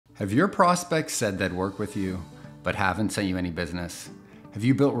Have your prospects said they'd work with you, but haven't sent you any business? Have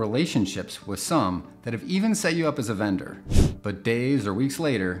you built relationships with some that have even set you up as a vendor, but days or weeks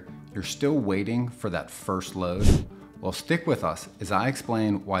later, you're still waiting for that first load? Well, stick with us as I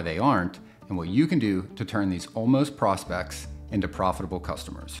explain why they aren't and what you can do to turn these almost prospects into profitable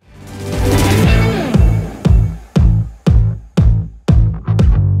customers.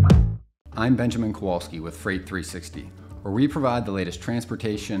 I'm Benjamin Kowalski with Freight 360, where we provide the latest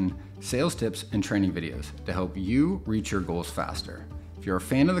transportation, sales tips, and training videos to help you reach your goals faster. If you're a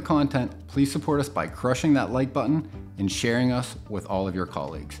fan of the content, please support us by crushing that like button and sharing us with all of your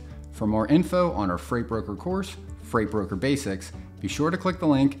colleagues. For more info on our Freight Broker course, Freight Broker Basics, be sure to click the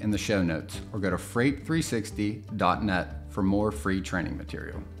link in the show notes or go to freight360.net for more free training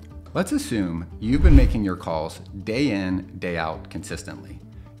material. Let's assume you've been making your calls day in, day out consistently.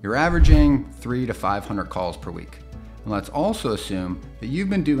 You're averaging 300 to 500 calls per week. And let's also assume that you've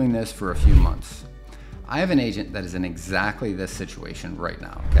been doing this for a few months. I have an agent that is in exactly this situation right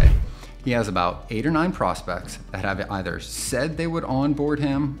now, okay? He has about 8 or 9 prospects that have either said they would onboard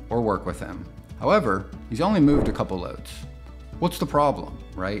him or work with him. However, he's only moved a couple loads. What's the problem,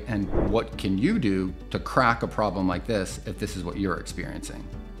 right? And what can you do to crack a problem like this if this is what you're experiencing?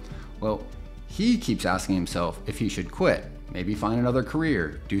 Well, he keeps asking himself if he should quit, maybe find another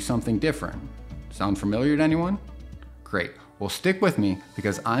career, do something different. Sound familiar to anyone? Great. Well, stick with me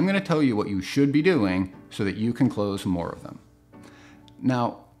because I'm going to tell you what you should be doing so that you can close more of them.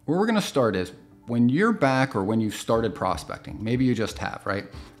 Now, where we're going to start is when you're back or when you've started prospecting, maybe you just have, right?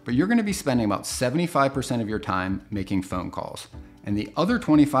 But you're going to be spending about 75% of your time making phone calls and the other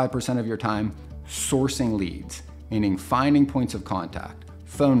 25% of your time sourcing leads, meaning finding points of contact,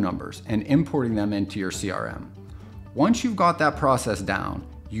 phone numbers, and importing them into your CRM. Once you've got that process down,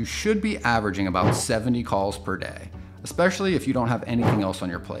 you should be averaging about 70 calls per day, especially if you don't have anything else on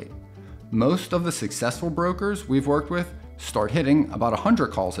your plate. Most of the successful brokers we've worked with start hitting about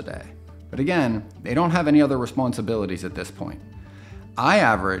 100 calls a day. But again, they don't have any other responsibilities at this point. I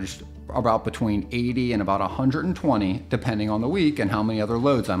averaged about between 80 and about 120, depending on the week and how many other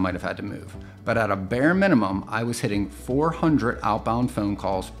loads I might have had to move. But at a bare minimum, I was hitting 400 outbound phone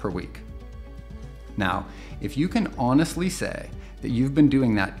calls per week. Now, if you can honestly say that you've been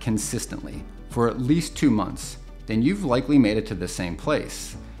doing that consistently for at least 2 months, then you've likely made it to the same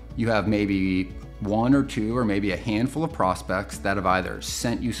place. You have maybe 1 or 2 or maybe a handful of prospects that have either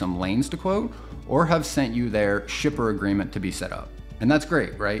sent you some lanes to quote or have sent you their shipper agreement to be set up. And that's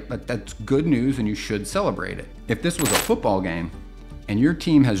great, right? But that's good news and you should celebrate it. If this was a football game and your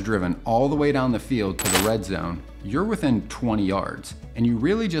team has driven all the way down the field to the red zone, you're within 20 yards and you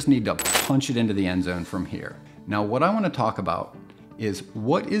really just need to punch it into the end zone from here. Now, what I want to talk about is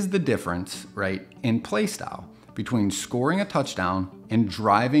what is the difference, right, in play style between scoring a touchdown and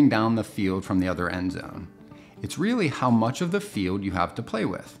driving down the field from the other end zone. It's really how much of the field you have to play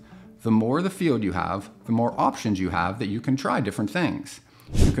with. The more the field you have, the more options you have that you can try different things.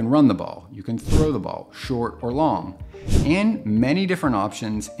 You can run the ball, you can throw the ball, short or long, and many different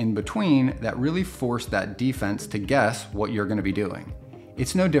options in between that really force that defense to guess what you're going to be doing.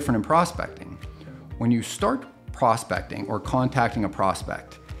 It's no different in prospecting. When you start prospecting or contacting a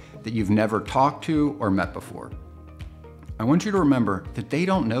prospect that you've never talked to or met before, I want you to remember that they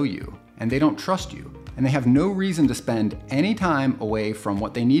don't know you and they don't trust you and they have no reason to spend any time away from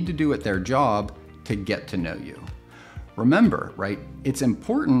what they need to do at their job to get to know you. Remember, right, it's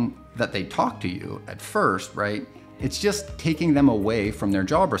important that they talk to you at first, right? It's just taking them away from their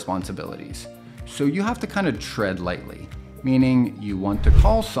job responsibilities. So you have to kind of tread lightly, meaning you want to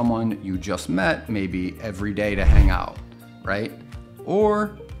call someone you just met maybe every day to hang out, right?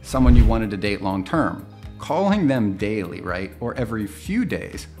 Or someone you wanted to date long term. Calling them daily, right, or every few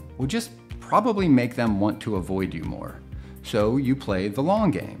days will just probably make them want to avoid you more. So you play the long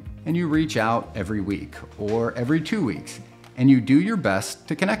game and you reach out every week or every 2 weeks and you do your best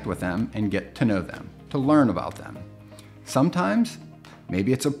to connect with them and get to know them, to learn about them. Sometimes,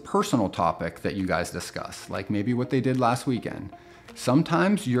 maybe it's a personal topic that you guys discuss, like maybe what they did last weekend.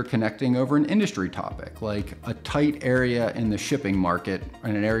 Sometimes you're connecting over an industry topic, like a tight area in the shipping market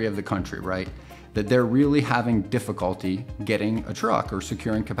in an area of the country, right? That they're really having difficulty getting a truck or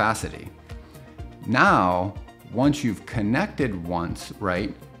securing capacity. Now, once you've connected once,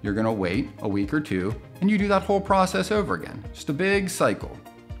 right, you're gonna wait a week or 2 and you do that whole process over again. Just a big cycle.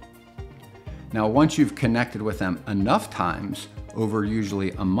 Now, once you've connected with them enough times over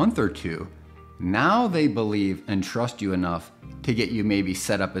usually a month or 2, now they believe and trust you enough to get you maybe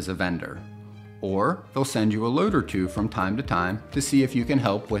set up as a vendor. Or they'll send you a load or 2 from time to time to see if you can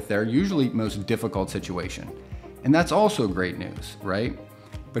help with their usually most difficult situation. And that's also great news, right?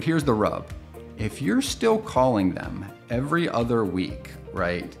 But here's the rub. If you're still calling them every other week,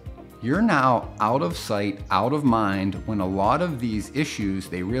 right, you're now out of sight, out of mind when a lot of these issues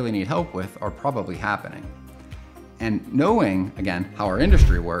they really need help with are probably happening. And knowing, again, how our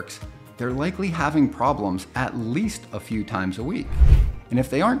industry works, they're likely having problems at least a few times a week. And if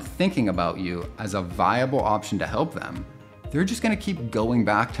they aren't thinking about you as a viable option to help them, they're just gonna keep going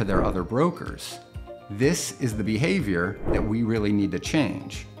back to their other brokers. This is the behavior that we really need to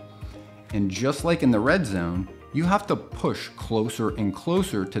change. And just like in the red zone, you have to push closer and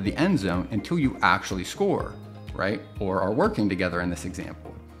closer to the end zone until you actually score, right? Or are working together in this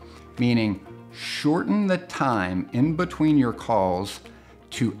example. Meaning, shorten the time in between your calls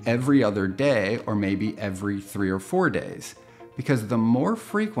to every other day or maybe every 3 or 4 days. Because the more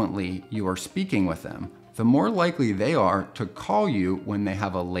frequently you are speaking with them, the more likely they are to call you when they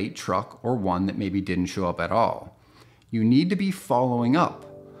have a late truck or one that maybe didn't show up at all. You need to be following up,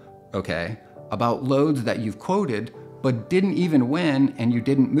 okay, about loads that you've quoted but didn't even win and you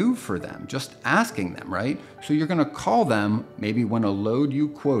didn't move for them, just asking them, right? So you're gonna call them maybe when a load you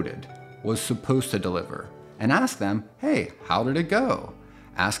quoted was supposed to deliver and ask them, hey, how did it go?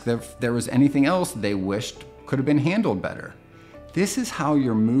 Ask them if there was anything else they wished could have been handled better. This is how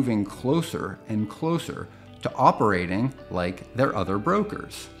you're moving closer and closer to operating like their other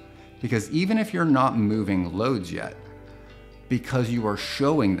brokers. Because even if you're not moving loads yet, because you are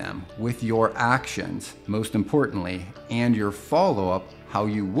showing them with your actions, most importantly, and your follow-up, how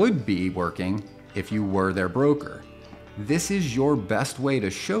you would be working if you were their broker. This is your best way to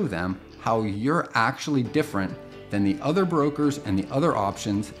show them how you're actually different than the other brokers and the other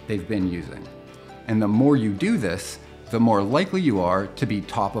options they've been using. And the more you do this, the more likely you are to be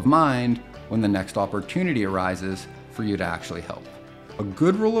top of mind when the next opportunity arises for you to actually help. A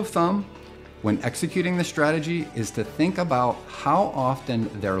good rule of thumb when executing the strategy is to think about how often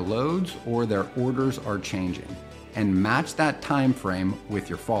their loads or their orders are changing and match that time frame with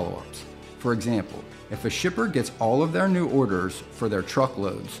your follow-ups. For example, if a shipper gets all of their new orders for their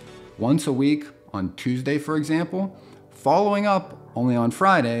truckloads once a week on Tuesday, for example, following up only on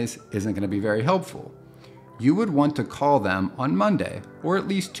Fridays isn't going to be very helpful. You would want to call them on Monday or at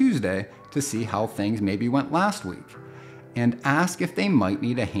least Tuesday to see how things maybe went last week and ask if they might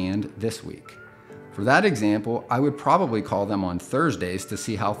need a hand this week. For that example, I would probably call them on Thursdays to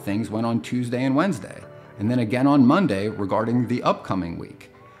see how things went on Tuesday and Wednesday, and then again on Monday regarding the upcoming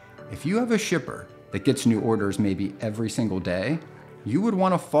week. If you have a shipper that gets new orders maybe every single day, you would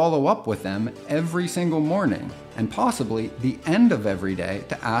want to follow up with them every single morning and possibly the end of every day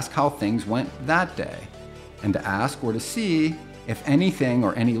to ask how things went that day, and to ask or to see if anything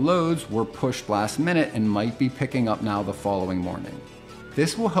or any loads were pushed last minute and might be picking up now the following morning.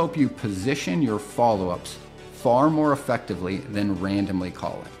 This will help you position your follow-ups far more effectively than randomly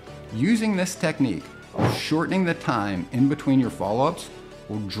calling. Using this technique of shortening the time in between your follow-ups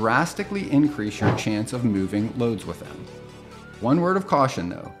will drastically increase your chance of moving loads with them. One word of caution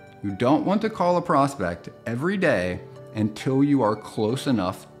though, you don't want to call a prospect every day until you are close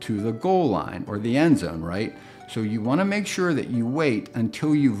enough to the goal line or the end zone, right? So you want to make sure that you wait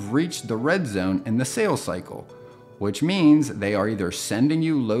until you've reached the red zone in the sales cycle, which means they are either sending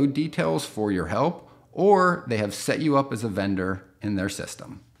you load details for your help or they have set you up as a vendor in their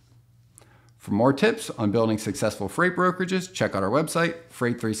system. For more tips on building successful freight brokerages, check out our website,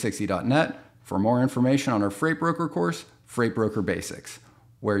 freight360.net. For more information on our freight broker course, Freight Broker Basics,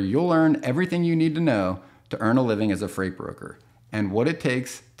 where you'll learn everything you need to know to earn a living as a freight broker and what it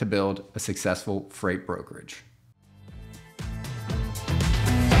takes to build a successful freight brokerage.